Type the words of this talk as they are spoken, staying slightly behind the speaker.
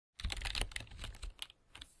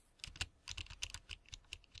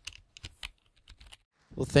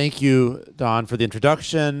Well, thank you, Don, for the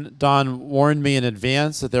introduction. Don warned me in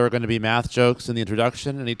advance that there were going to be math jokes in the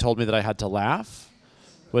introduction, and he told me that I had to laugh,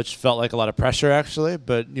 which felt like a lot of pressure, actually,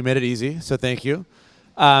 but you made it easy, so thank you.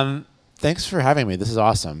 Thanks for having me. This is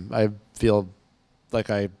awesome. I feel like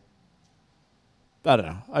I don't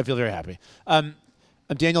know. I feel very happy. I'm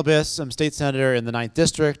Daniel Biss. I'm state senator in the 9th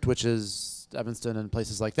District, which is Evanston and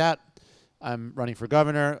places like that. I'm running for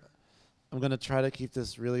governor. I'm going to try to keep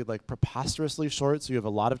this really preposterously short so you have a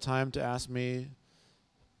lot of time to ask me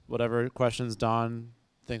whatever questions Don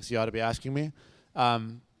thinks you ought to be asking me.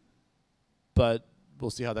 But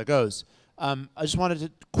we'll see how that goes. I just wanted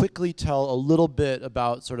to quickly tell a little bit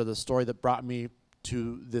about sort of the story that brought me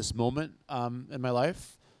to this moment in my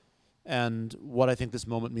life and what I think this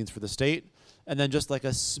moment means for the state. And then just like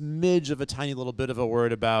a smidge of a tiny little bit of a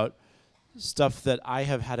word about stuff that I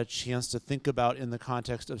have had a chance to think about in the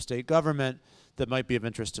context of state government that might be of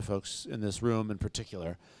interest to folks in this room in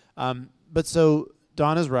particular. But so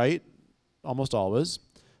Don is right, almost always.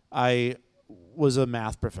 I was a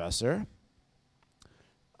math professor.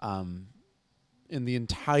 In the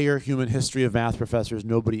entire human history of math professors,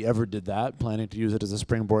 nobody ever did that, planning to use it as a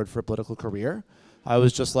springboard for a political career. I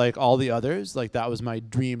was just like all the others. Like, that was my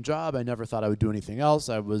dream job. I never thought I would do anything else.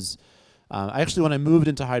 Actually, when I moved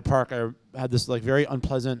into Hyde Park, I had this very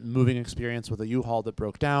unpleasant moving experience with a U-Haul that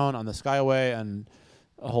broke down on the Skyway and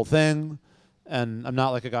a whole thing. And I'm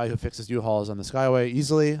not like a guy who fixes U-Hauls on the Skyway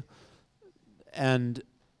easily. And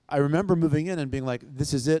I remember moving in and being like,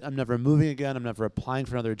 this is it. I'm never moving again. I'm never applying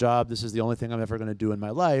for another job. This is the only thing I'm ever going to do in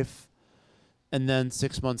my life. And then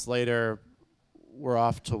 6 months later, we're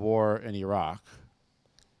off to war in Iraq.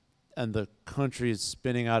 And the country is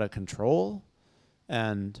spinning out of control.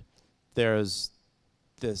 And there's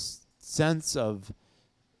this sense of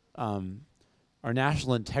our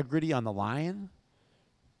national integrity on the line,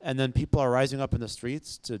 and then people are rising up in the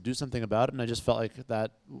streets to do something about it, and I just felt like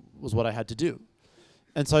that was what I had to do.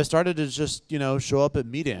 And so I started to just, show up at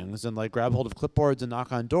meetings and grab hold of clipboards and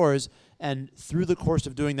knock on doors, and through the course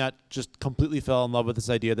of doing that, just completely fell in love with this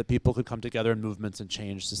idea that people could come together in movements and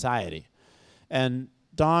change society. And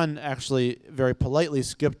Don actually very politely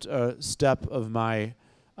skipped a step of my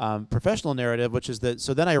professional narrative, which is that,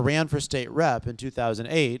 so then I ran for state rep in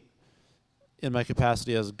 2008 in my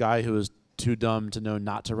capacity as a guy who was too dumb to know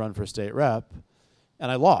not to run for state rep,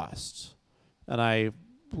 and I lost. And I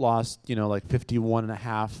lost, 51 and a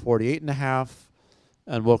half, 48 and a half,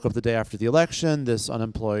 and woke up the day after the election, this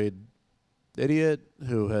unemployed idiot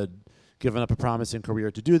who had given up a promising career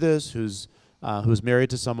to do this, who's married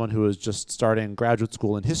to someone who was just starting graduate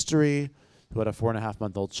school in history, who had a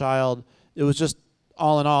 4.5-month-old child. It was just,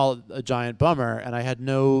 all in all, a giant bummer, and I had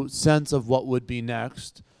no sense of what would be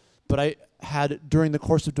next. But I had, during the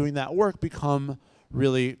course of doing that work, become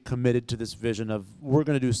really committed to this vision of we're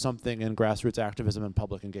going to do something in grassroots activism and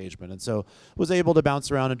public engagement. And so was able to bounce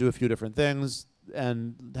around and do a few different things,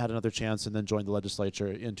 and had another chance, and then joined the legislature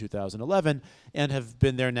in 2011, and have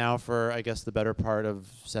been there now for, I guess, the better part of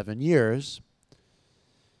 7 years.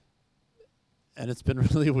 And it's been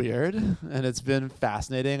really weird, and it's been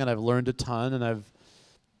fascinating, and I've learned a ton, and I've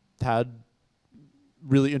had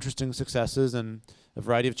really interesting successes and a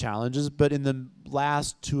variety of challenges. But in the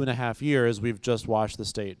last 2.5 years, we've just watched the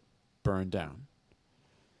state burn down.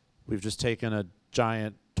 We've just taken a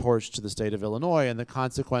giant torch to the state of Illinois, and the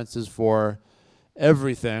consequences for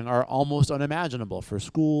everything are almost unimaginable, for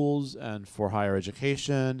schools and for higher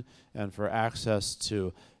education and for access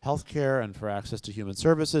to healthcare and for access to human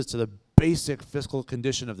services, to the basic fiscal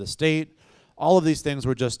condition of the state. All of these things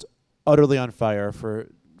were just utterly on fire for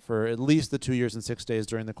at least the 2 years and 6 days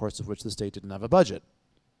during the course of which the state didn't have a budget.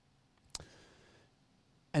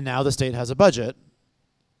 And now the state has a budget,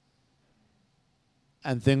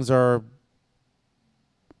 and things are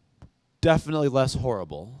definitely less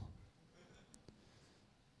horrible.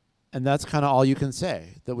 And that's kind of all you can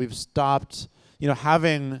say, that we've stopped,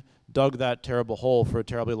 having dug that terrible hole for a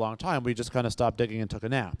terribly long time, we just kind of stopped digging and took a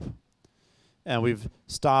nap. And we've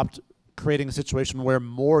stopped creating a situation where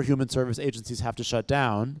more human service agencies have to shut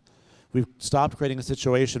down. We've stopped creating a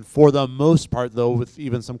situation, for the most part, though, with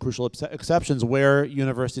even some crucial exceptions, where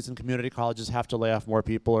universities and community colleges have to lay off more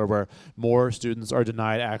people, or where more students are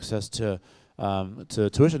denied access to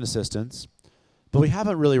tuition assistance. But we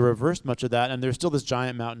haven't really reversed much of that, and there's still this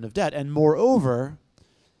giant mountain of debt. And moreover,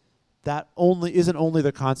 that isn't only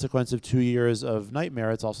the consequence of 2 years of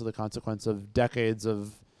nightmare, it's also the consequence of decades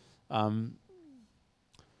of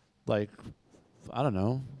I don't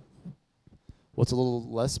know, what's a little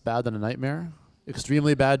less bad than a nightmare?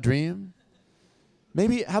 Extremely bad dream?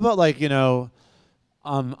 Maybe, how about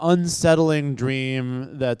unsettling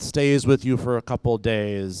dream that stays with you for a couple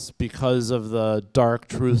days because of the dark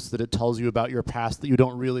truths that it tells you about your past that you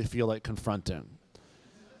don't really feel like confronting.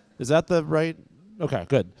 Is that the right? Okay,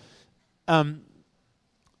 good. And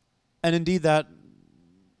indeed, that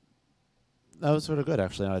was sort of good,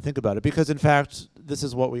 actually, now I think about it, because in fact, this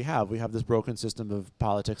is what we have. We have this broken system of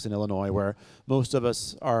politics in Illinois where most of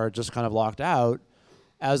us are just kind of locked out.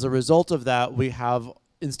 As a result of that, we have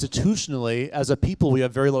institutionally, as a people, we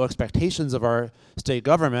have very low expectations of our state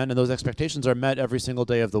government, and those expectations are met every single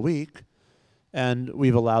day of the week, and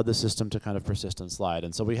we've allowed the system to kind of persist and slide.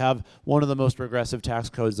 And so we have one of the most regressive tax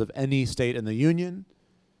codes of any state in the union,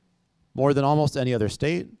 more than almost any other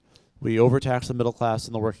state. We overtax the middle class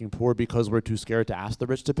and the working poor because we're too scared to ask the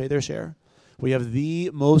rich to pay their share. We have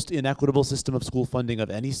the most inequitable system of school funding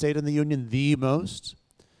of any state in the union, the most.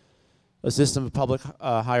 A system of public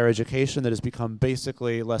higher education that has become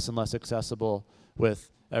basically less and less accessible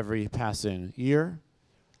with every passing year.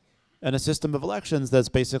 And a system of elections that's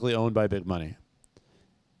basically owned by big money.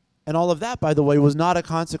 And all of that, by the way, was not a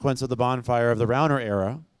consequence of the bonfire of the Rauner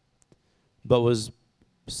era, but was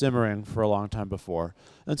simmering for a long time before.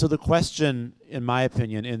 And so the question, in my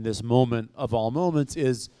opinion, in this moment of all moments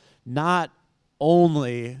is not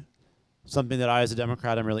only something that I, as a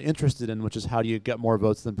Democrat, am really interested in, which is how do you get more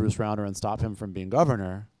votes than Bruce Rauner and stop him from being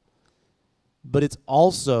governor, but it's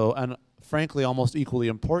also, and frankly almost equally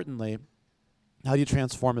importantly, how do you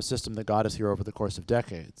transform a system that got us here over the course of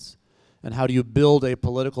decades? And how do you build a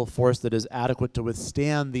political force that is adequate to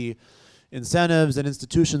withstand the incentives and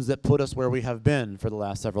institutions that put us where we have been for the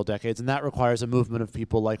last several decades? And that requires a movement of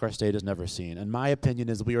people like our state has never seen. And my opinion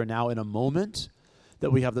is we are now in a moment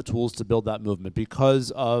that we have the tools to build that movement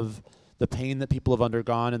because of the pain that people have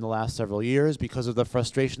undergone in the last several years, because of the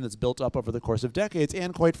frustration that's built up over the course of decades,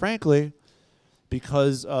 and quite frankly,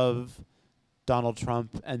 because of Donald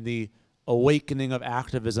Trump and the awakening of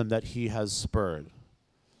activism that he has spurred.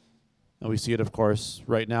 And we see it, of course,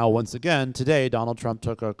 right now. Once again, today, Donald Trump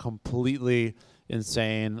took a completely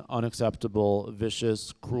insane, unacceptable,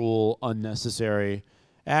 vicious, cruel, unnecessary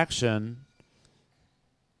action,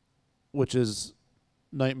 which is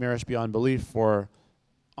nightmarish beyond belief for,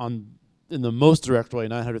 in the most direct way,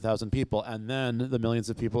 900,000 people, and then the millions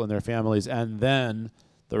of people and their families, and then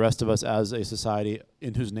the rest of us as a society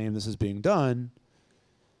in whose name this is being done.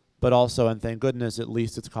 But also, and thank goodness, at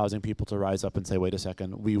least it's causing people to rise up and say, wait a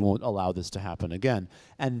second, we won't allow this to happen again.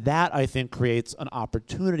 And that, I think, creates an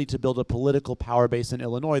opportunity to build a political power base in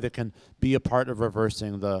Illinois that can be a part of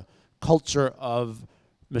reversing the culture of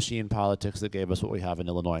machine politics that gave us what we have in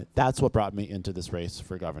Illinois. That's what brought me into this race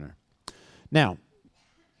for governor. Now,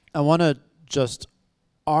 I want to just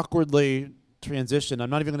awkwardly transition.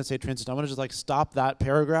 I'm not even going to say transition. I want to just like stop that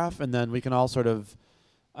paragraph, and then we can all sort of,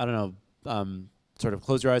 I don't know, sort of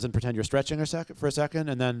close your eyes and pretend you're stretching for a second,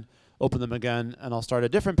 and then open them again, and I'll start a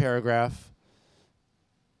different paragraph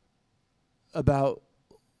about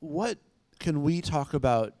what can we talk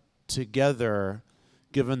about together,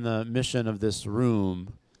 given the mission of this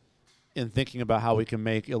room, in thinking about how we can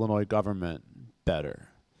make Illinois government better.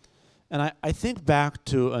 And I think back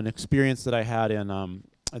to an experience that I had in,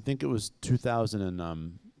 I think it was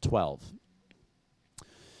 2012.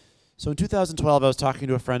 So in 2012, I was talking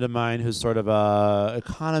to a friend of mine who's sort of an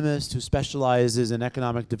economist who specializes in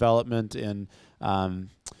economic development in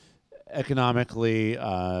economically,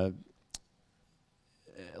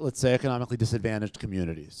 let's say, economically disadvantaged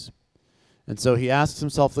communities. And so he asks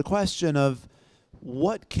himself the question of,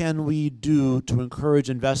 what can we do to encourage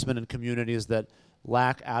investment in communities that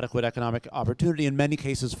lack adequate economic opportunity, in many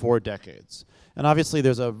cases for decades? And obviously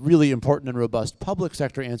there's a really important and robust public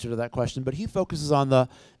sector answer to that question, but he focuses on the,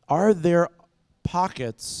 are there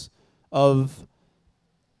pockets of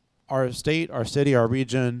our state, our city, our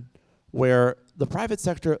region, where the private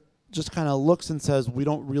sector just kind of looks and says, we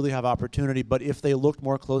don't really have opportunity, but if they looked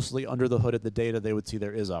more closely under the hood at the data, they would see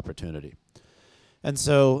there is opportunity. And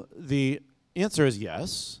so the answer is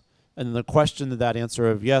yes. And the question that answer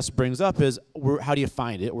of yes brings up is, how do you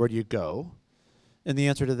find it? Where do you go? And the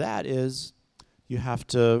answer to that is, you have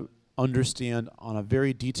to understand on a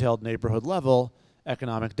very detailed neighborhood level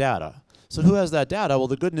economic data. So who has that data? Well,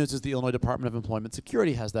 the good news is the Illinois Department of Employment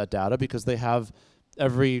Security has that data, because they have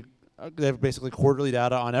basically quarterly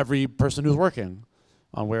data on every person who's working,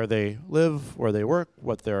 on where they live, where they work,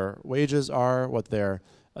 what their wages are, what their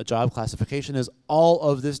job classification is, all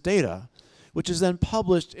of this data, which is then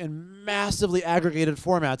published in massively aggregated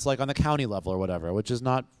formats like on the county level or whatever, which is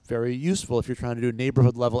not very useful if you're trying to do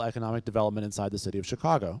neighborhood level economic development inside the city of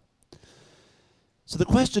Chicago. So the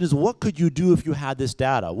question is, what could you do if you had this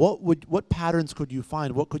data? What patterns could you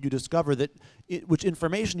find? What could you discover which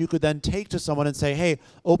information you could then take to someone and say, hey,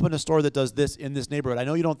 open a store that does this in this neighborhood. I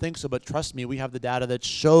know you don't think so, but trust me, we have the data that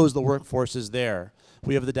shows the workforce is there.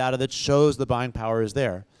 We have the data that shows the buying power is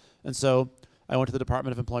there. And so I went to the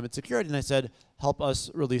Department of Employment Security and I said, help us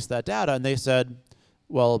release that data. And they said,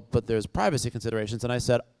 well, but there's privacy considerations. And I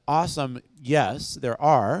said, awesome, yes, there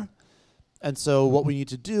are. And so what we need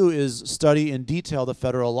to do is study in detail the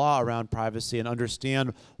federal law around privacy and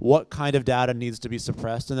understand what kind of data needs to be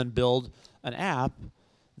suppressed, and then build an app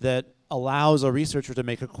that allows a researcher to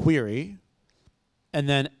make a query and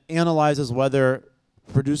then analyzes whether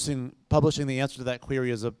publishing the answer to that query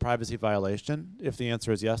is a privacy violation. If the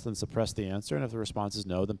answer is yes, then suppress the answer. And if the response is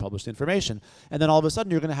no, then publish the information. And then all of a sudden,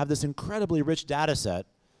 you're going to have this incredibly rich data set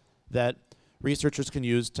that researchers can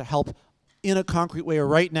use to help in a concrete way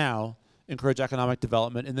right now encourage economic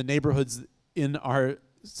development in the neighborhoods in our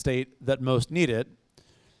state that most need it.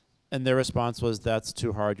 And their response was, that's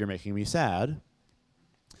too hard, you're making me sad.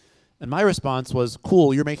 And my response was,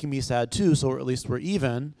 cool, you're making me sad too, so at least we're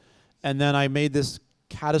even. And then I made this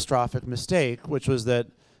catastrophic mistake, which was that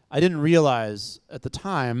I didn't realize at the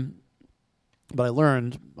time, but I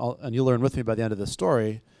learned, and you'll learn with me by the end of this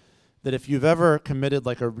story, that if you've ever committed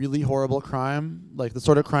like a really horrible crime, like the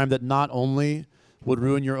sort of crime that not only would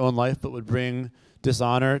ruin your own life, but would bring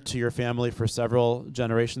dishonor to your family for several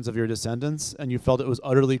generations of your descendants, and you felt it was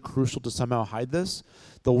utterly crucial to somehow hide this,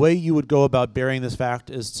 the way you would go about burying this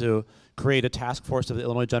fact is to create a task force of the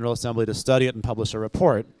Illinois General Assembly to study it and publish a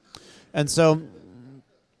report. And so,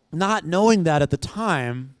 not knowing that at the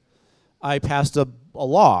time, I passed a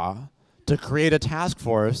law to create a task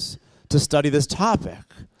force to study this topic.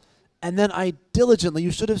 And then I diligently, you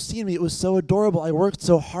should have seen me, it was so adorable. I worked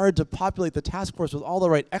so hard to populate the task force with all the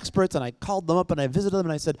right experts, and I called them up and I visited them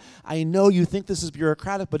and I said, I know you think this is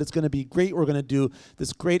bureaucratic, but it's going to be great. We're going to do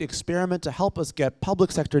this great experiment to help us get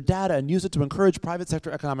public sector data and use it to encourage private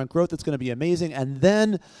sector economic growth. It's going to be amazing. And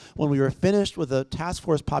then when we were finished with the task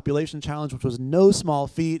force population challenge, which was no small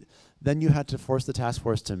feat, then you had to force the task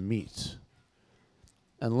force to meet.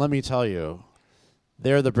 And let me tell you,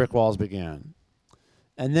 there the brick walls began.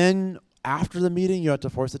 And then after the meeting, you had to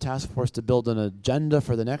force the task force to build an agenda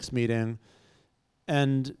for the next meeting,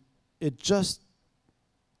 and it just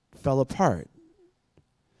fell apart.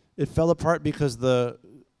 It fell apart because the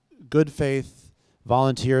good faith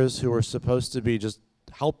volunteers who were supposed to be just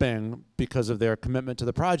helping because of their commitment to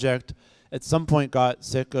the project at some point got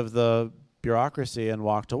sick of the bureaucracy and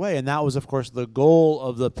walked away. And that was, of course, the goal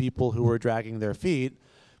of the people who were dragging their feet,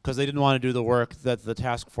 because they didn't want to do the work that the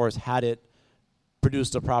task force, had it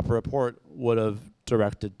produced a proper report, would have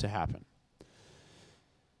directed to happen.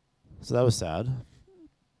 So that was sad.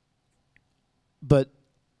 But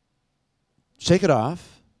shake it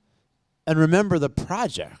off and remember the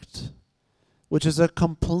project, which is a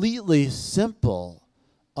completely simple,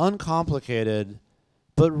 uncomplicated,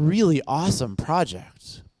 but really awesome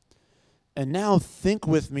project. And now think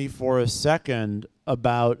with me for a second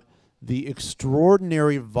about the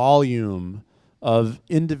extraordinary volume of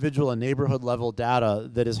individual and neighborhood level data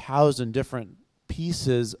that is housed in different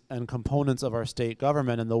pieces and components of our state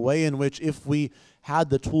government, and the way in which, if we had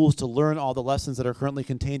the tools to learn all the lessons that are currently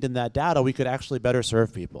contained in that data, we could actually better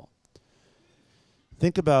serve people.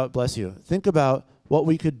 Think about, bless you, think about what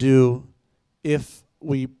we could do if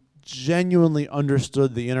we genuinely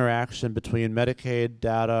understood the interaction between Medicaid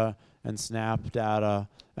data and SNAP data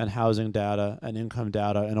and housing data and income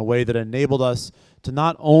data in a way that enabled us to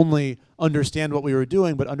not only understand what we were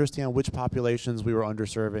doing, but understand which populations we were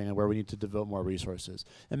underserving and where we need to devote more resources.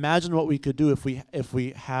 Imagine what we could do if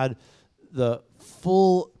we had the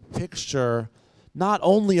full picture, not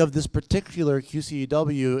only of this particular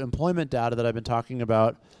QCEW employment data that I've been talking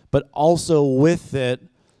about, but also with it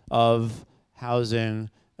of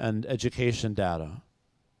housing and education data.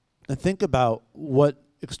 And think about what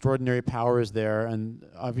extraordinary power is there, and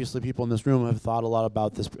obviously people in this room have thought a lot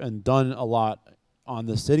about this and done a lot on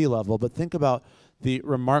the city level, but think about the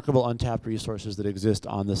remarkable untapped resources that exist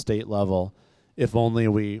on the state level if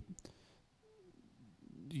only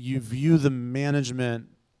you view the management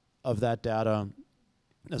of that data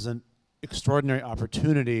as an extraordinary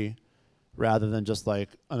opportunity rather than just like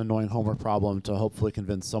an annoying homework problem to hopefully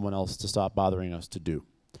convince someone else to stop bothering us to do.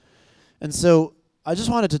 And so I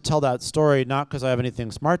just wanted to tell that story, not because I have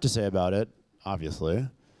anything smart to say about it, obviously,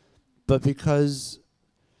 but because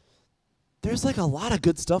there's like a lot of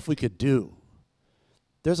good stuff we could do.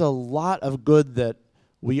 There's a lot of good that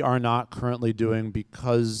we are not currently doing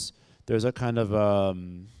because there's a kind of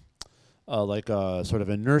like a sort of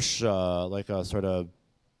inertia, like a sort of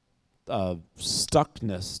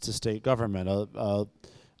stuckness to state government,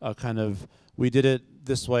 a kind of, we did it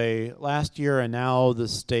this way last year and now the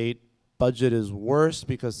state budget is worse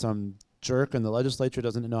because some jerk in the legislature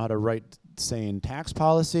doesn't know how to write sane tax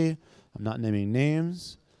policy. I'm not naming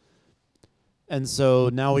names. And so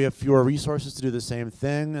now we have fewer resources to do the same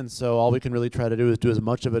thing, and so all we can really try to do is do as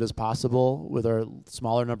much of it as possible with our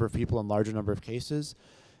smaller number of people and larger number of cases.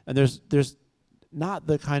 And there's not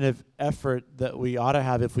the kind of effort that we ought to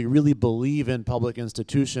have if we really believe in public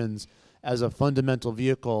institutions as a fundamental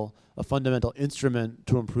vehicle, a fundamental instrument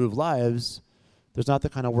to improve lives. There's not the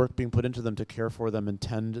kind of work being put into them to care for them and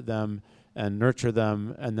tend them and nurture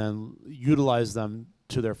them and then utilize them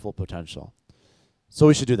to their full potential. So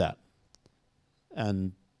we should do that.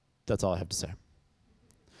 And that's all I have to say.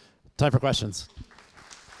 Time for questions.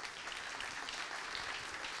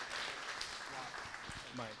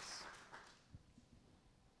 Mics.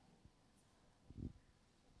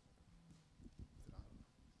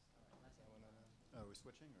 Oh, we're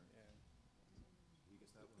switching, or? Yeah.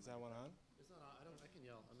 Is that one on? It's not on. I can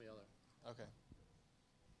yell. I'm a yeller. Okay.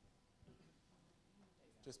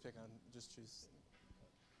 Just choose.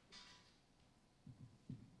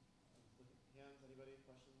 Anybody?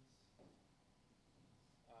 Questions?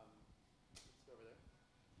 Let's go over there.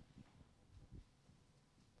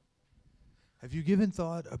 Have you given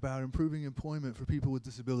thought about improving employment for people with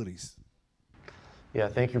disabilities? Yeah,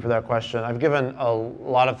 thank you for that question. I've given a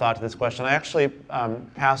lot of thought to this question. I actually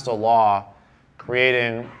passed a law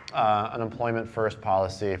creating an employment first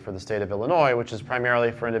policy for the state of Illinois, which is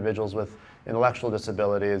primarily for individuals with intellectual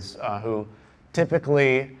disabilities who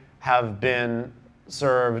typically have been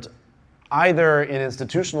served either in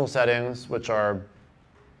institutional settings, which are,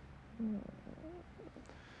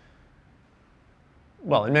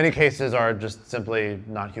 well, in many cases are just simply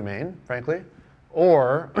not humane, frankly,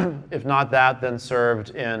 or if not that, then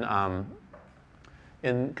served in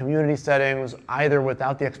community settings, either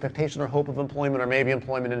without the expectation or hope of employment, or maybe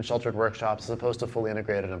employment in sheltered workshops, as opposed to fully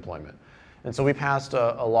integrated employment. And so we passed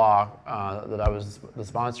a law that I was the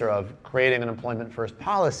sponsor of, creating an employment first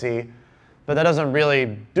policy. But that doesn't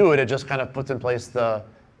really do it. It just kind of puts in place the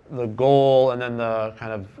goal and then the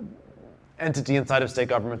kind of entity inside of state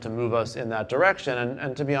government to move us in that direction.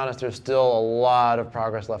 And to be honest, there's still a lot of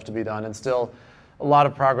progress left to be done, and still a lot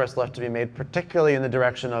of progress left to be made, particularly in the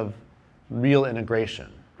direction of real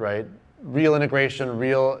integration, right? Real integration,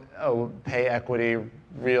 real pay equity,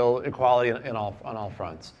 real equality on all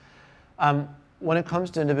fronts. When it comes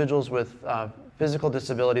to individuals with physical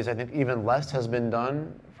disabilities, I think even less has been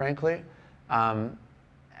done, frankly.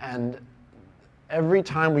 And every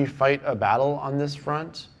time we fight a battle on this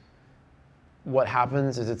front, what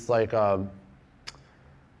happens is it's like a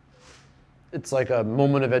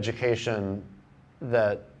moment of education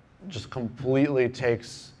that just completely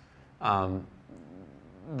takes the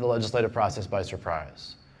legislative process by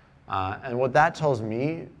surprise. And what that tells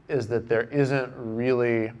me is that there isn't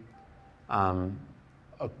really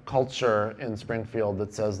a culture in Springfield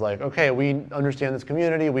that says, like, okay, we understand this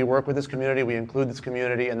community, we work with this community, we include this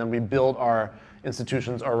community, and then we build our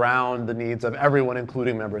institutions around the needs of everyone,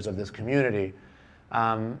 including members of this community.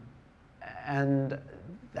 And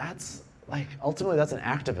that's, like, ultimately that's an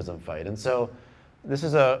activism fight. And so this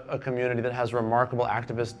is a community that has remarkable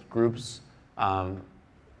activist groups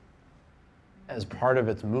as part of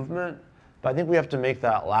its movement. But I think we have to make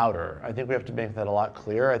that louder. I think we have to make that a lot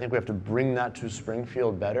clearer. I think we have to bring that to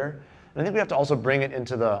Springfield better. And I think we have to also bring it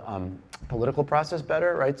into the political process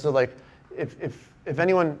better, right? So, like, if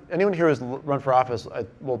anyone here who's run for office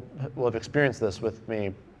will have experienced this with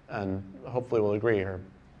me, and hopefully will agree, or,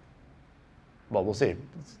 well, we'll see.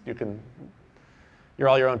 You're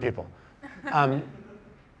all your own people. But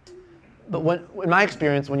in my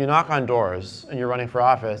experience, when you knock on doors and you're running for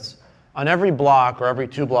office, on every block or every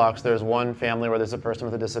 2 blocks, there's one family where there's a person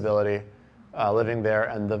with a disability living there,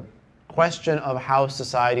 and the question of how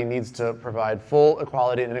society needs to provide full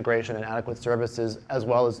equality and integration and adequate services, as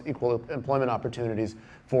well as equal employment opportunities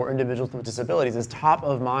for individuals with disabilities, is top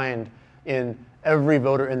of mind in every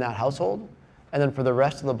voter in that household. And then for the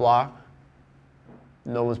rest of the block,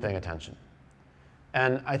 no one's paying attention.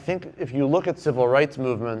 And I think if you look at civil rights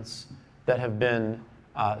movements that have been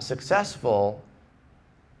successful,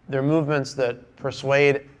 they're movements that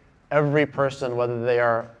persuade every person, whether they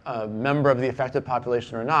are a member of the affected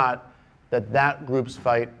population or not, that that group's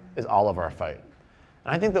fight is all of our fight.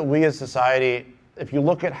 And I think that we as society, if you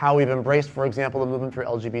look at how we've embraced, for example, the movement for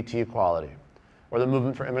LGBT equality or the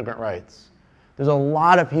movement for immigrant rights, there's a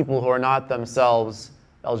lot of people who are not themselves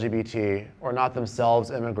LGBT or not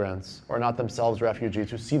themselves immigrants or not themselves refugees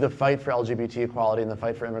who see the fight for LGBT equality and the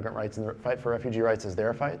fight for immigrant rights and the fight for refugee rights as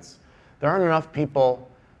their fights. There aren't enough people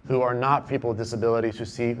who are not people with disabilities who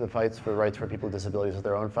see the fights for rights for people with disabilities as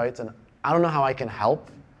their own fights. And I don't know how I can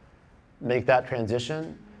help make that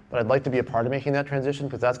transition, but I'd like to be a part of making that transition,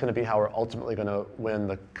 because that's going to be how we're ultimately going to win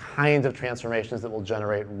the kinds of transformations that will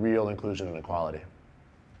generate real inclusion and equality.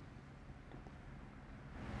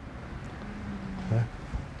 Okay.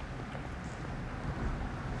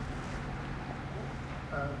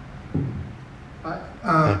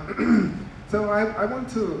 So I want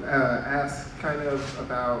to ask kind of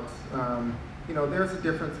about, there's a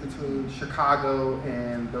difference between Chicago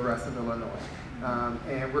and the rest of Illinois.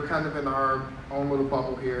 And we're kind of in our own little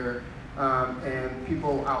bubble here, and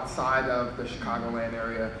people outside of the Chicagoland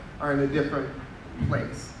area are in a different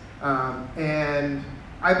place. And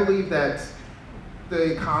I believe that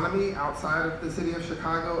the economy outside of the city of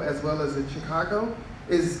Chicago, as well as in Chicago,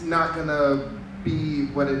 is not gonna be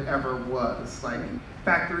what it ever was. Like,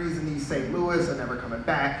 factories in East St. Louis are never coming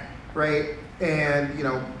back, right? And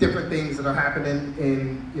different things that are happening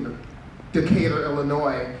in Decatur,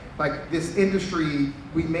 Illinois. Like, this industry,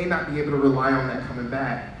 we may not be able to rely on that coming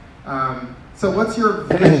back. So what's your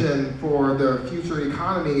vision for the future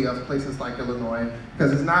economy of places like Illinois?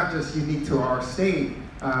 Because it's not just unique to our state,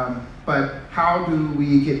 but how do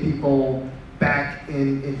we get people back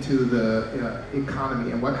into the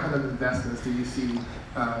economy, and what kind of investments do you see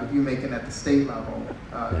you making at the state level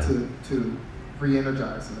to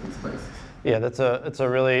re-energize some of these places? Yeah, it's a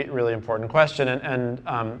really, really important question,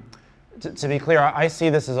 and to be clear, I see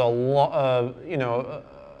this as an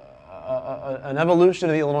evolution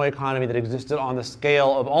of the Illinois economy that existed on the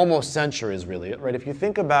scale of almost centuries, really. Right? If you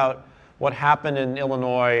think about what happened in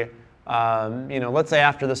Illinois, let's say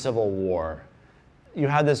after the Civil War, you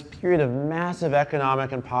had this period of massive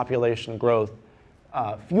economic and population growth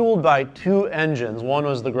fueled by two engines. One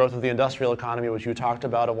was the growth of the industrial economy, which you talked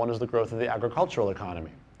about, and one was the growth of the agricultural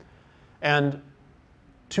economy. And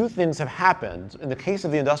two things have happened. In the case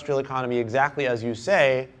of the industrial economy, exactly as you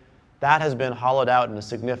say, that has been hollowed out in a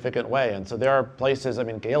significant way. And so there are places,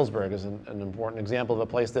 Galesburg is an important example of a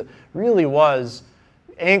place that really was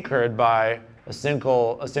anchored by a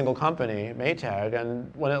single company, Maytag,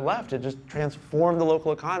 and when it left, it just transformed the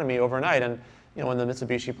local economy overnight. And when the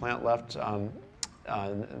Mitsubishi plant left in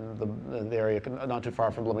the area not too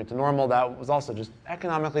far from Bloomington Normal, that was also just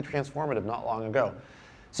economically transformative not long ago.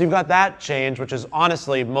 So you've got that change, which is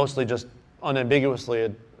honestly mostly just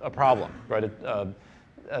unambiguously a problem, right?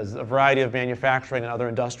 As a variety of manufacturing and other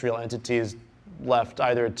industrial entities left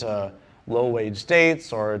either to low-wage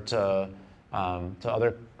states or to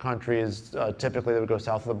other countries, typically that would go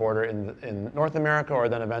south of the border in North America, or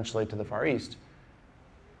then eventually to the Far East.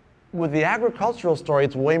 With the agricultural story,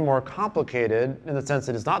 it's way more complicated in the sense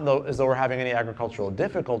that it's not as though we're having any agricultural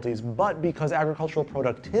difficulties, but because agricultural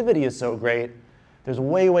productivity is so great, there's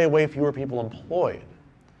way, way, way fewer people employed.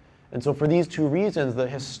 And so for these two reasons, the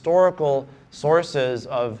historical sources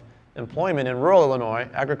of employment in rural Illinois,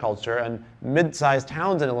 agriculture, and mid-sized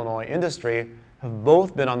towns in Illinois, industry, have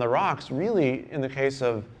both been on the rocks, really, in the case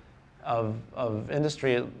of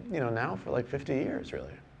industry, now for like 50 years,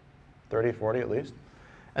 really, 30, 40 at least.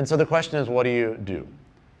 And so the question is, what do you do?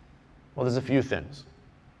 Well, there's a few things.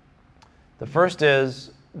 The first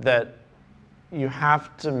is that you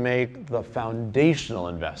have to make the foundational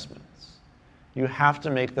investments. You have to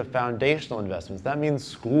make the foundational investments. That means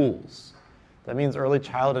schools. That means early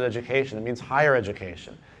childhood education. It means higher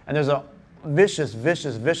education. And there's a vicious,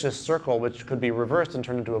 vicious, vicious circle which could be reversed and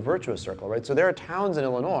turned into a virtuous circle, right? So there are towns in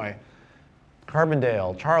Illinois,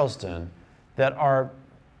 Carbondale, Charleston, that are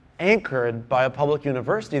anchored by a public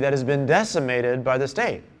university that has been decimated by the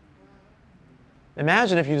state.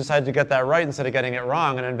 Imagine if you decided to get that right instead of getting it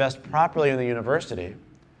wrong and invest properly in the university.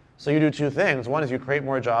 So you do two things. One is you create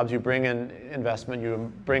more jobs, you bring in investment,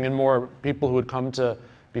 you bring in more people who would come to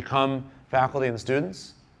become faculty and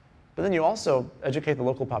students, but then you also educate the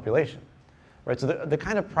local population. Right? So the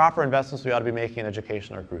kind of proper investments we ought to be making in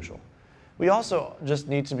education are crucial. We also just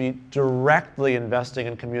need to be directly investing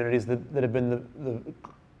in communities that have been the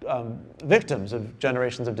victims of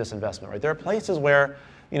generations of disinvestment. Right? There are places where,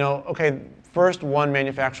 first one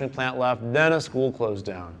manufacturing plant left, then a school closed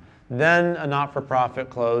down, then a not-for-profit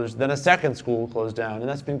closed, then a second school closed down, and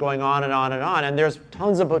that's been going on and on and on. And there's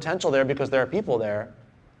tons of potential there because there are people there.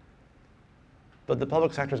 But the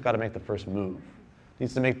public sector's got to make the first move. It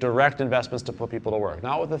needs to make direct investments to put people to work.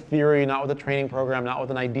 Not with a theory, not with a training program, not with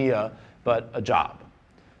an idea, but a job.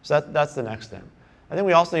 So that's the next thing. I think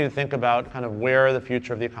we also need to think about kind of where the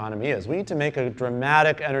future of the economy is. We need to make a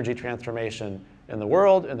dramatic energy transformation in the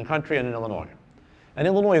world, in the country, and in Illinois. And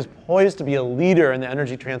Illinois is poised to be a leader in the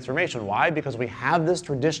energy transformation. Why? Because we have this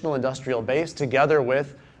traditional industrial base together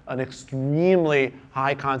with an extremely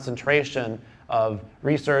high concentration of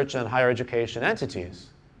research and higher education entities,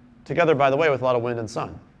 together, by the way, with a lot of wind and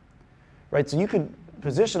sun. Right? So you could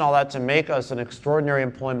position all that to make us an extraordinary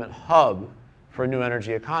employment hub for a new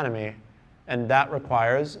energy economy, and that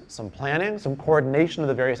requires some planning, some coordination of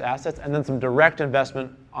the various assets, and then some direct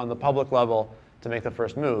investment on the public level to make the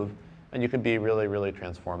first move, and you could be really, really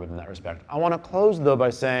transformative in that respect. I want to close, though, by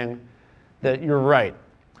saying that you're right.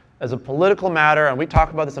 As a political matter, and we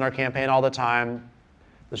talk about this in our campaign all the time,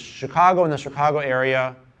 the Chicago and the Chicago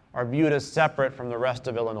area are viewed as separate from the rest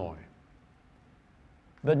of Illinois.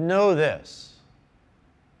 But know this,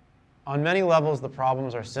 on many levels the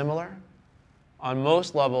problems are similar. On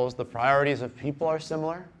most levels the priorities of people are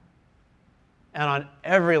similar. And on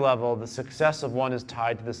every level the success of one is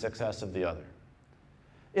tied to the success of the other.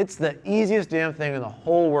 It's the easiest damn thing in the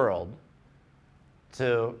whole world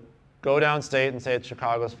to go downstate and say it's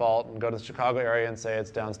Chicago's fault, and go to the Chicago area and say it's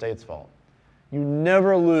downstate's fault. You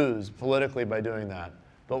never lose politically by doing that,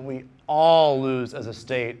 but we all lose as a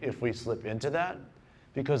state if we slip into that,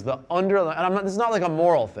 because the underlying, and this is not like a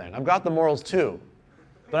moral thing. I've got the morals too,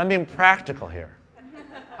 but I'm being practical here.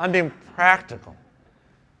 I'm being practical.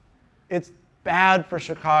 It's bad for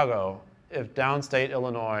Chicago if downstate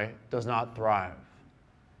Illinois does not thrive.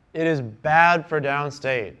 It is bad for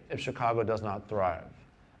downstate if Chicago does not thrive.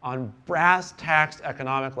 On brass tacks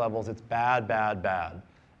economic levels, it's bad, bad, bad.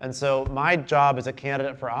 And so my job as a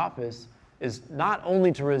candidate for office is not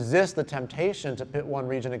only to resist the temptation to pit one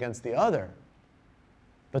region against the other,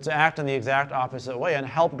 but to act in the exact opposite way and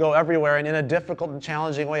help go everywhere and in a difficult and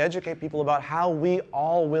challenging way educate people about how we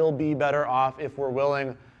all will be better off if we're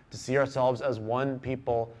willing to see ourselves as one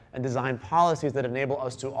people and design policies that enable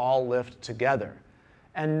us to all lift together.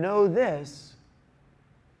 And know this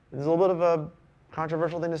is a little bit of a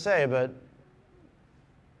controversial thing to say, but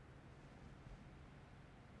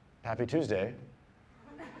happy Tuesday.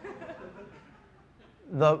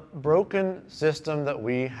 The broken system that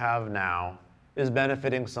we have now is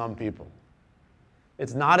benefiting some people.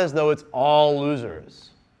 It's not as though it's all losers.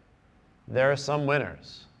 There are some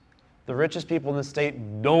winners. The richest people in the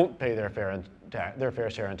state don't pay their fair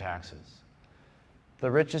share in taxes.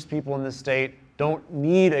 The richest people in the state don't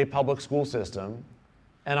need a public school system.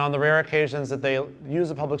 And on the rare occasions that they use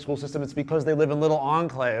a public school system, it's because they live in little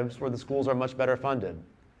enclaves where the schools are much better funded.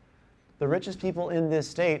 The richest people in this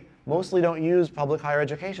state mostly don't use public higher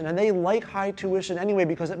education, and they like high tuition anyway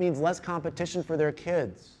because it means less competition for their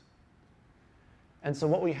kids. And so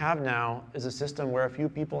what we have now is a system where a few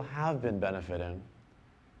people have been benefiting,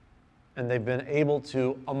 and they've been able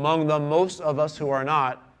to, among the most of us who are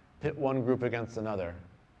not, pit one group against another.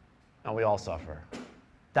 And we all suffer.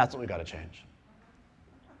 That's what we got to change.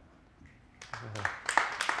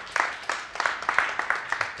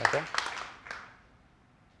 Okay.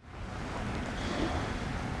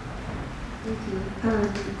 Thank you.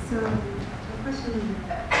 So the question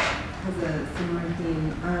has a similar theme.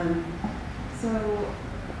 So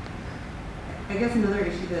I guess another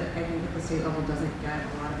issue that I think at the state level doesn't get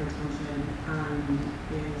a lot of attention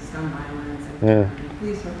is gun violence and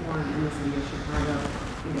police reform in the city of Chicago.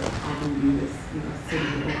 Often viewed as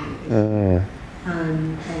city-only issue.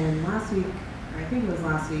 And last week, or I think it was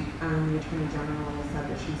last week, the Attorney General said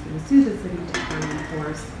that she's going to sue the city to try and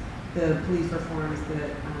enforce the police reforms that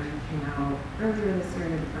came out earlier this year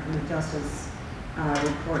in the Department of Justice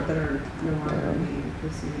report that are no longer being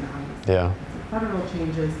pursued, obviously. Yeah. It's federal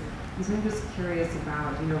changes. And so I'm just curious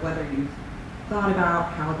about, whether you've thought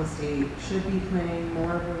about how the state should be playing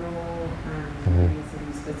more of a role in the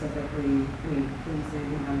city specifically. Policing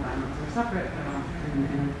and gun violence are separate, but often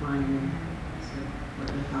intertwined, and sort of what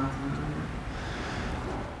are your thoughts on that?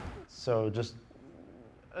 So just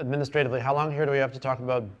administratively, how long here do we have to talk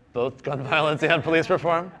about both gun violence and police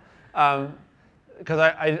reform? Because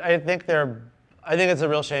I think it's a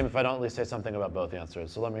real shame if I don't at least say something about both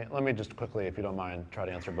answers. So let me just quickly, if you don't mind, try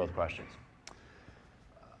to answer both questions.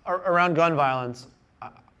 Around gun violence,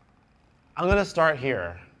 I'm going to start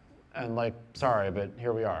here. And sorry, but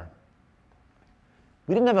here we are.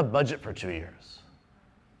 We didn't have a budget for 2 years.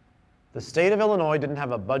 The state of Illinois didn't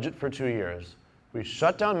have a budget for 2 years. We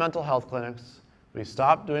shut down mental health clinics. We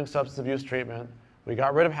stopped doing substance abuse treatment. We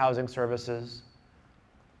got rid of housing services.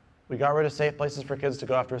 We got rid of safe places for kids to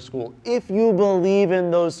go after school. If you believe in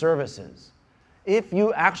those services, if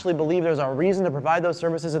you actually believe there's a reason to provide those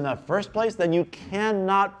services in the first place, then you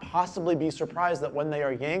cannot possibly be surprised that when they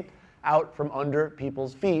are yanked out from under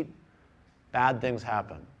people's feet, bad things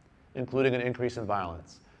happen, including an increase in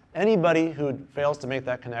violence. Anybody who fails to make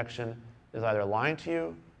that connection is either lying to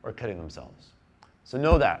you or kidding themselves. So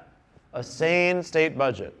know that. A sane state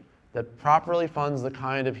budget that properly funds the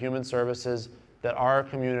kind of human services that our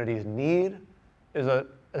communities need is an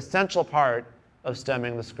essential part of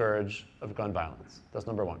stemming the scourge of gun violence. That's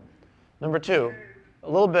number one. Number two, a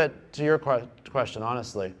little bit to your question,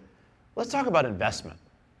 honestly, let's talk about investment.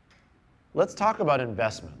 Let's talk about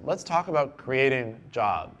investment. Let's talk about creating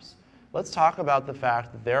jobs. Let's talk about the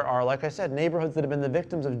fact that there are, like I said, neighborhoods that have been the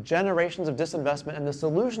victims of generations of disinvestment, and the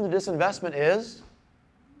solution to disinvestment is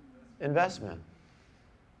investment.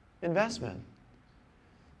 Investment.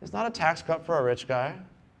 It's not a tax cut for a rich guy.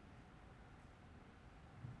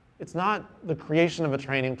 It's not the creation of a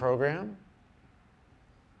training program.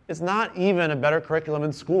 It's not even a better curriculum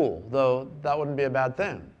in school, though that wouldn't be a bad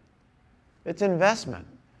thing. It's investment.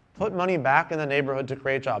 Put money back in the neighborhood to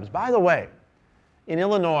create jobs. By the way, in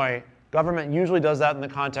Illinois, government usually does that in the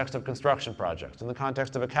context of construction projects, in the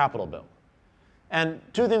context of a capital bill. And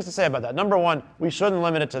two things to say about that. Number one, we shouldn't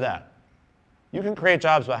limit it to that. You can create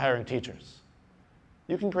jobs by hiring teachers.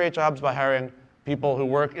 You can create jobs by hiring people who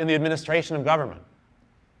work in the administration of government.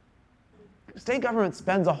 State government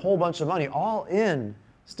spends a whole bunch of money. All in,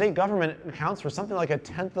 state government accounts for something like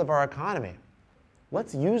 1/10 of our economy.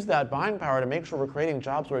 Let's use that buying power to make sure we're creating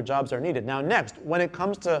jobs where jobs are needed. Now next, when it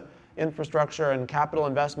comes to infrastructure and capital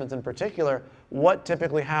investments in particular, what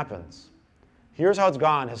typically happens? Here's how it's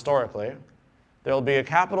gone historically. There'll be a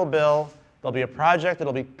capital bill, there'll be a project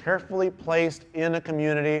that'll be carefully placed in a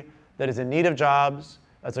community that is in need of jobs.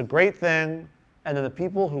 That's a great thing, and then the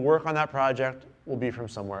people who work on that project will be from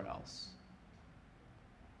somewhere else.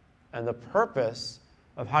 And the purpose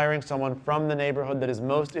of hiring someone from the neighborhood that is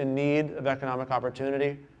most in need of economic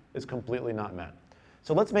opportunity is completely not met.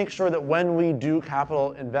 So let's make sure that when we do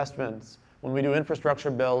capital investments, when we do infrastructure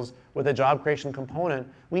bills with a job creation component,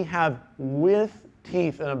 we have with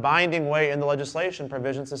teeth in a binding way in the legislation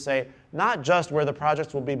provisions to say not just where the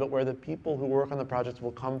projects will be, but where the people who work on the projects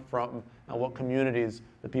will come from and what communities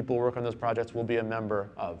the people who work on those projects will be a member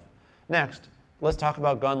of. Next, let's talk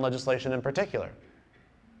about gun legislation in particular.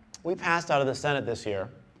 We passed out of the Senate this year,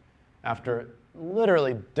 after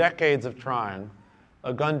literally decades of trying,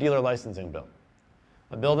 a gun dealer licensing bill.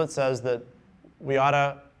 A bill that says that we ought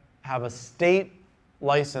to have a state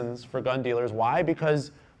license for gun dealers. Why?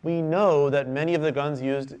 Because we know that many of the guns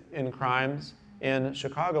used in crimes in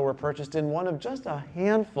Chicago were purchased in one of just a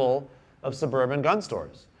handful of suburban gun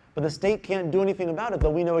stores. But the state can't do anything about it,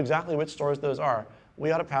 though we know exactly which stores those are.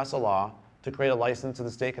 We ought to pass a law to create a license so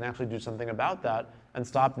the state can actually do something about that and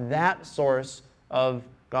stop that source of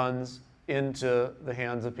guns into the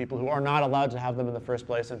hands of people who are not allowed to have them in the first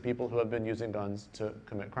place and people who have been using guns to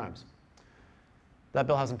commit crimes. That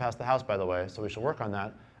bill hasn't passed the House, by the way, so we should work on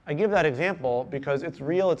that. I give that example because it's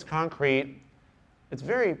real, it's concrete, it's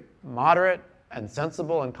very moderate and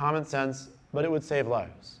sensible and common sense, but it would save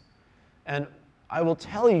lives. And I will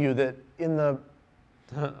tell you that in the,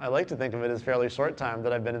 I like to think of it as fairly short time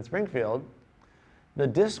that I've been in Springfield, the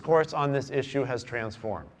discourse on this issue has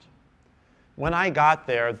transformed. When I got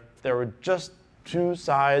there were just two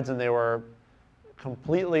sides and they were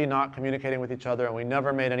completely not communicating with each other and we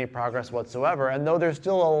never made any progress whatsoever. And though there's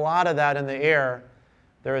still a lot of that in the air,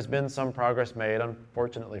 there has been some progress made,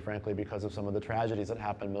 unfortunately, frankly, because of some of the tragedies that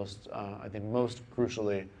happened I think most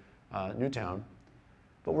crucially, Newtown.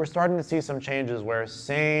 But we're starting to see some changes where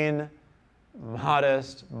sane,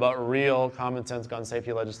 modest, but real common sense gun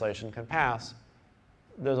safety legislation can pass.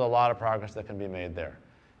 There's a lot of progress that can be made there.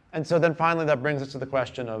 And so then finally that brings us to the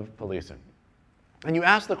question of policing. And you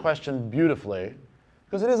asked the question beautifully,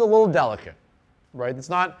 because it is a little delicate, right?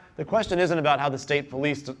 The question isn't about how the state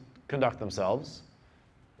police conduct themselves.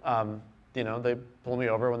 They pull me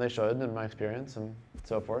over when they should, in my experience, and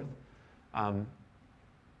so forth.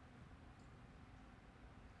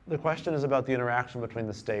 The question is about the interaction between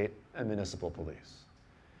the state and municipal police.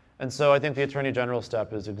 And so I think the Attorney General's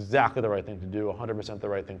step is exactly the right thing to do, 100% the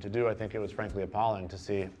right thing to do. I think it was frankly appalling to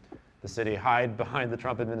see the city hide behind the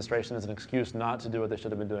Trump administration as an excuse not to do what they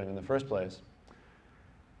should have been doing in the first place.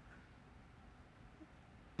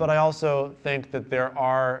 But I also think that there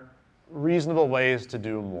are reasonable ways to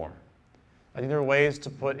do more. I think there are ways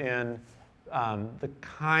to put in the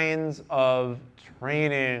kinds of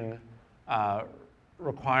training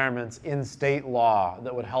requirements in state law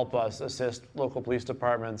that would help us assist local police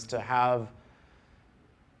departments to have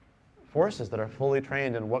forces that are fully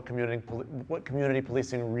trained in what community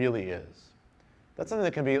policing really is. That's something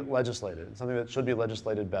that can be legislated. It's something that should be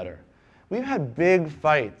legislated better. We've had big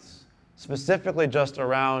fights, specifically just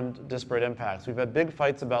around disparate impacts. We've had big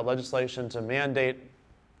fights about legislation to mandate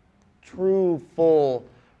true, full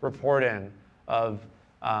reporting of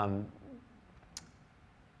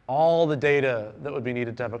all the data that would be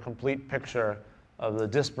needed to have a complete picture of the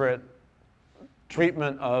disparate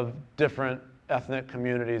treatment of different ethnic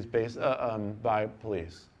communities based by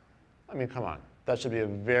police. I mean, come on. That should be a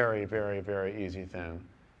very, very, very easy thing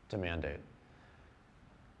to mandate.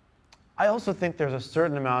 I also think there's a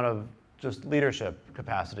certain amount of just leadership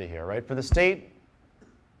capacity here, right? For the state,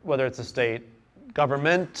 whether it's a state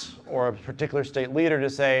government or a particular state leader to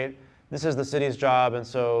say, this is the city's job, and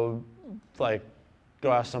so like,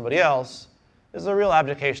 go ask somebody else, is a real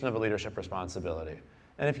abdication of a leadership responsibility.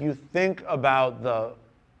 And if you think about the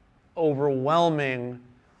overwhelming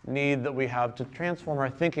need that we have to transform our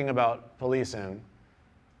thinking about policing,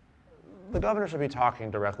 the governor should be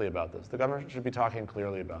talking directly about this. The governor should be talking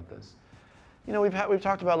clearly about this. You know, we've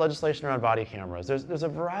talked about legislation around body cameras. There's a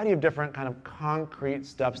variety of different kind of concrete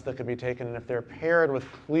steps that could be taken, and if they're paired with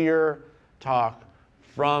clear talk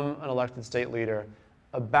from an elected state leader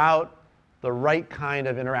about the right kind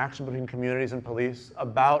of interaction between communities and police,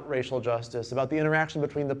 about racial justice, about the interaction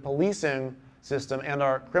between the policing system and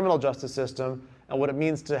our criminal justice system, and what it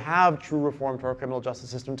means to have true reform to our criminal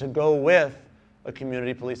justice system to go with a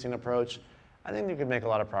community policing approach, I think you could make a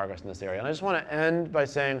lot of progress in this area. And I just want to end by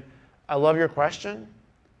saying, I love your question,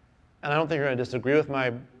 and I don't think you're going to disagree with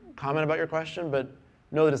my comment about your question, but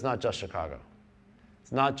know that it's not just Chicago.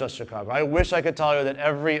 It's not just Chicago. I wish I could tell you that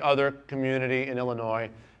every other community in Illinois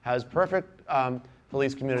has perfect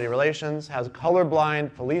police-community relations, has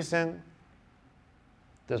colorblind policing.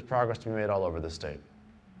 There's progress to be made all over the state,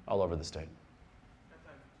 all over the state.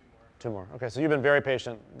 Two more. Okay, so you've been very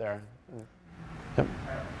patient there. Yep.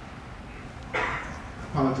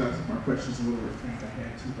 Apologize if my question's a little bit faint. I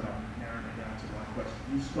had two, but I'm narrowing it down to one question.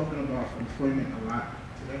 You've spoken about employment a lot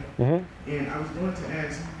today, and I was going to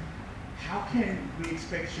ask, how can we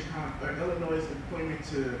expect Chicago or Illinois' employment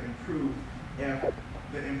to improve if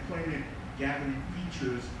the employment gathering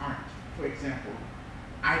features aren't? For example,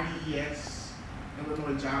 IDES,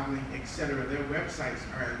 Illinois JobLink, etc. Their websites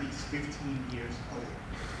are at least 15 years old.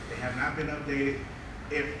 They have not been updated.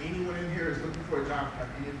 If anyone in here is looking for a job, have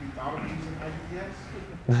any of you thought of using IDES?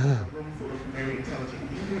 A room full of very intelligent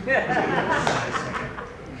people.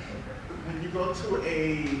 When you go to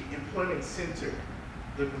a employment center,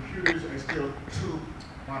 the computers are still 2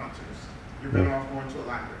 monitors. You're better off going to a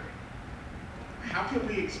library. How can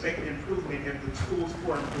we expect improvement if the tools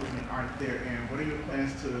for improvement aren't there? And what are your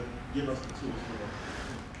plans to give us the tools for that?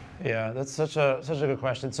 Yeah, that's such a good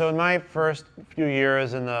question. So in my first few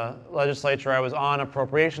years in the legislature, I was on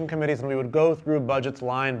appropriation committees, and we would go through budgets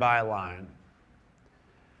line by line.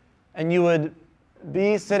 And you would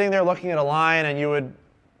be sitting there looking at a line, and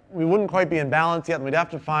we wouldn't quite be in balance yet, and we'd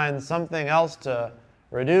have to find something else to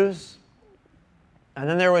reduce. And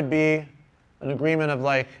then there would be an agreement of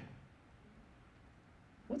like,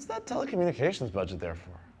 what's that telecommunications budget there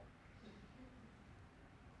for?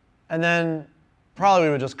 And then probably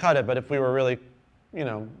we would just cut it, but if we were really,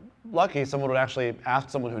 lucky, someone would actually ask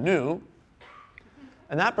someone who knew,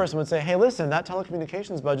 and that person would say, hey, listen, that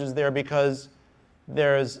telecommunications budget is there because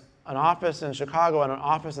there's an office in Chicago and an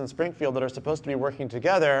office in Springfield that are supposed to be working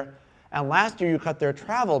together, and last year you cut their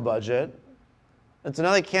travel budget, and so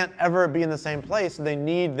now they can't ever be in the same place, and they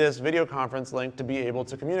need this video conference link to be able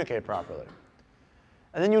to communicate properly.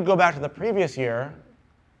 And then you would go back to the previous year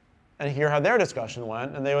and hear how their discussion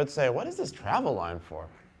went, and they would say, what is this travel line for?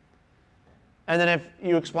 And then if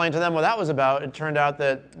you explained to them what that was about, it turned out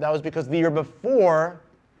that that was because the year before,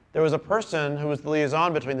 there was a person who was the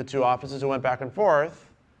liaison between the two offices who went back and forth,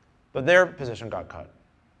 but their position got cut.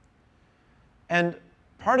 And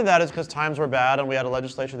part of that is because times were bad, and we had a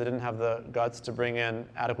legislature that didn't have the guts to bring in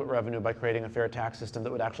adequate revenue by creating a fair tax system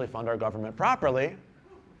that would actually fund our government properly.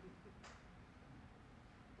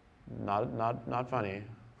 Not funny.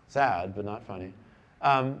 Sad, but not funny.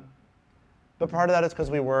 But part of that is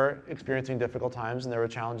because we were experiencing difficult times, and there were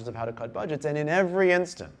challenges of how to cut budgets. And in every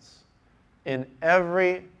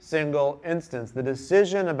single instance, the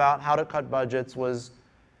decision about how to cut budgets was,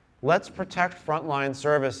 let's protect frontline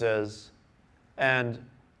services and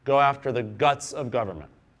go after the guts of government.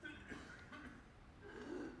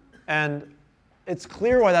 And it's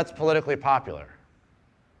clear why that's politically popular.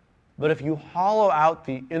 But if you hollow out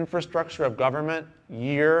the infrastructure of government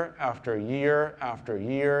year after year after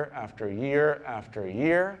year after year after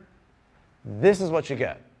year, this is what you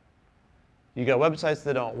get. You get websites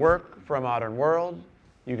that don't work for a modern world.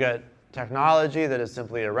 You get technology that is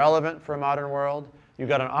simply irrelevant for a modern world. You've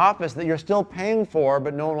got an office that you're still paying for,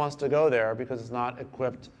 but no one wants to go there because it's not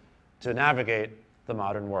equipped to navigate the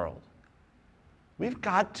modern world. We've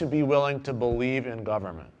got to be willing to believe in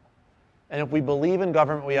government. And if we believe in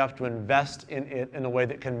government, we have to invest in it in a way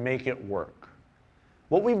that can make it work.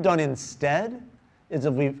 What we've done instead is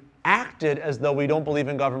we've acted as though we don't believe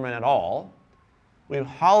in government at all. We've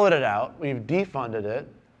hollowed it out, we've defunded it,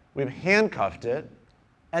 we've handcuffed it,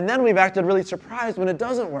 and then we've acted really surprised when it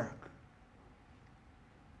doesn't work.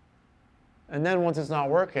 And then once it's not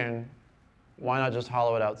working, why not just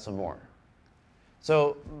hollow it out some more?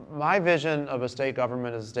 So my vision of a state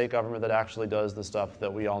government is a state government that actually does the stuff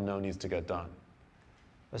that we all know needs to get done.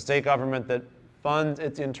 A state government that funds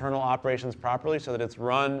its internal operations properly so that it's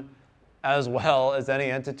run as well as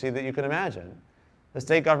any entity that you can imagine. A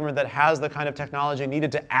state government that has the kind of technology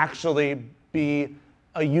needed to actually be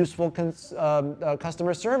a useful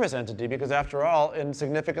customer service entity, because after all, in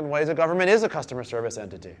significant ways, a government is a customer service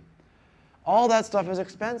entity. All that stuff is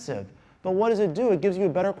expensive. But what does it do? It gives you a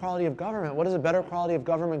better quality of government. What does a better quality of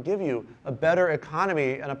government give you? A better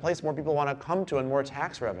economy and a place more people want to come to and more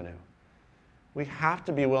tax revenue. We have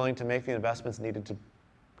to be willing to make the investments needed to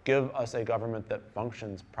give us a government that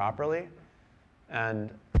functions properly.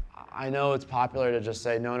 And I know it's popular to just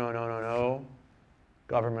say, no, no, no, no, no.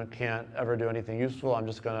 Government can't ever do anything useful. I'm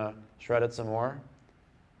just going to shred it some more.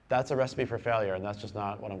 That's a recipe for failure, and that's just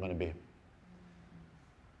not what I'm going to be.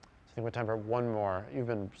 I think we have time for one more. You've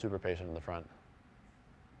been super patient in the front.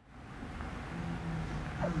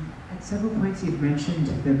 At several points you've mentioned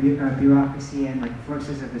the bureaucracy and like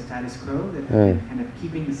forces of the status quo that have been kind of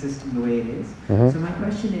keeping the system the way it is. So my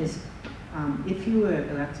question is, if you were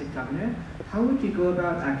elected governor, how would you go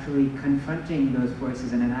about actually confronting those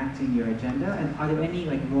forces and enacting your agenda? And are there any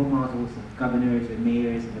like role models of governors or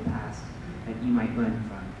mayors in the past that you might learn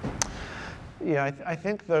from? Yeah, I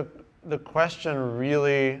think the question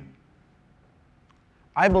really,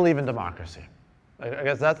 I believe in democracy. I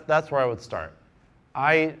guess that's where I would start.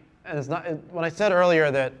 And it's not, when I said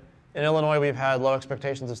earlier that in Illinois we've had low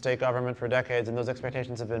expectations of state government for decades and those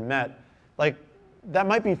expectations have been met, like that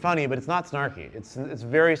might be funny, but it's not snarky. It's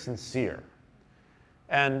very sincere.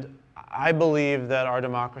 And I believe that our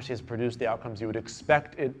democracy has produced the outcomes you would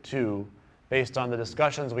expect it to based on the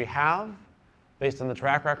discussions we have, based on the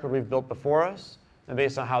track record we've built before us, and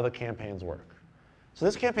based on how the campaigns work. So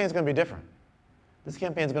this campaign is going to be different. This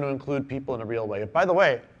campaign is going to include people in a real way. By the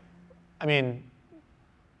way, I mean,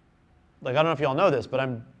 like, I don't know if you all know this, but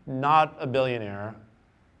I'm not a billionaire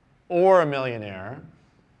or a millionaire,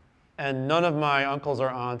 and none of my uncles or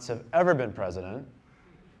aunts have ever been president.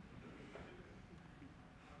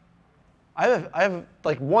 I have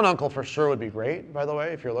like one uncle for sure would be great, by the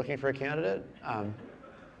way, if you're looking for a candidate.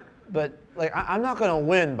 But like, I'm not going to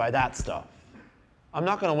win by that stuff. I'm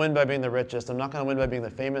not going to win by being the richest. I'm not going to win by being the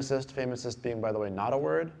famousest. Famousest being, by the way, not a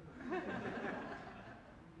word.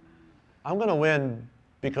 I'm going to win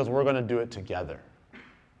because we're going to do it together.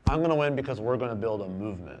 I'm going to win because we're going to build a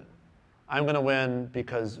movement. I'm going to win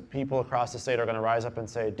because people across the state are going to rise up and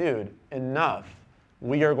say, dude, enough.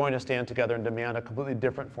 We are going to stand together and demand a completely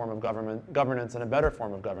different form of governance and a better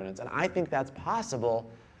form of governance. And I think that's possible.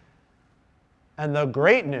 And the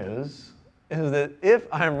great news is that if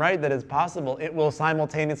I'm right that it's possible, it will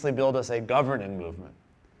simultaneously build us a governing movement.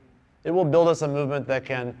 It will build us a movement that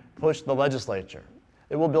can push the legislature.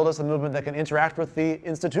 It will build us a movement that can interact with the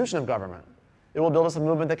institution of government. It will build us a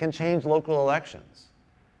movement that can change local elections.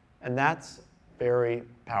 And that's very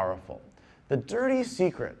powerful. The dirty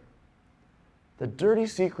secret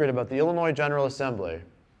about the Illinois General Assembly,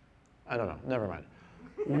 I don't know, never mind.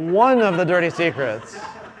 One of the dirty secrets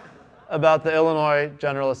about the Illinois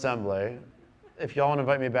General Assembly, if y'all want to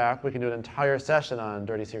invite me back, we can do an entire session on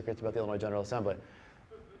dirty secrets about the Illinois General Assembly.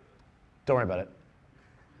 Don't worry about it.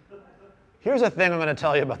 Here's a thing I'm going to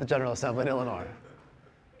tell you about the General Assembly in Illinois.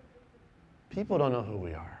 People don't know who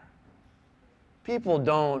we are. People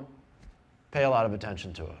don't pay a lot of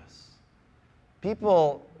attention to us.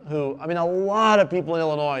 People who, I mean, a lot of people in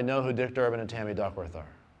Illinois know who Dick Durbin and Tammy Duckworth are.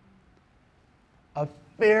 A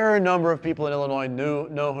fair number of people in Illinois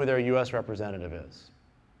know who their US representative is.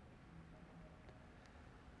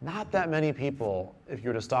 Not that many people, if you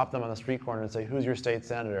were to stop them on the street corner and say, who's your state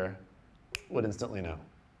senator, would instantly know.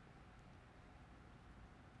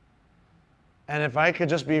 And if I could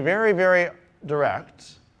just be very, very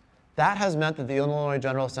direct, that has meant that the Illinois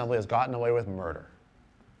General Assembly has gotten away with murder.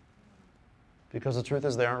 Because the truth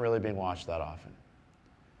is they aren't really being watched that often.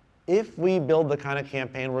 If we build the kind of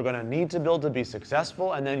campaign we're going to need to build to be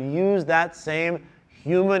successful, and then use that same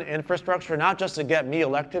human infrastructure, not just to get me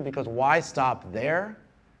elected, because why stop there,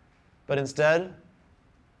 but instead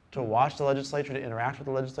to watch the legislature, to interact with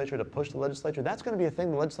the legislature, to push the legislature, that's going to be a thing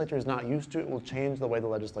the legislature is not used to. It will change the way the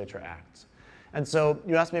legislature acts. And so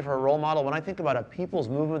you asked me for a role model. When I think about a people's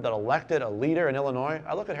movement that elected a leader in Illinois,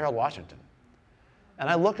 I look at Harold Washington. And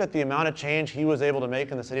I look at the amount of change he was able to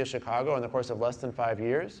make in the city of Chicago in the course of less than 5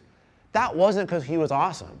 years. That wasn't because he was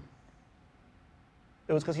awesome.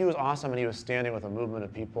 It was because he was awesome and he was standing with a movement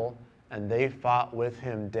of people, and they fought with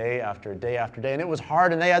him day after day after day. And it was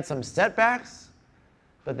hard, and they had some setbacks,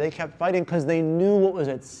 but they kept fighting because they knew what was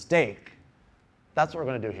at stake. That's what we're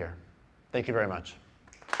going to do here. Thank you very much.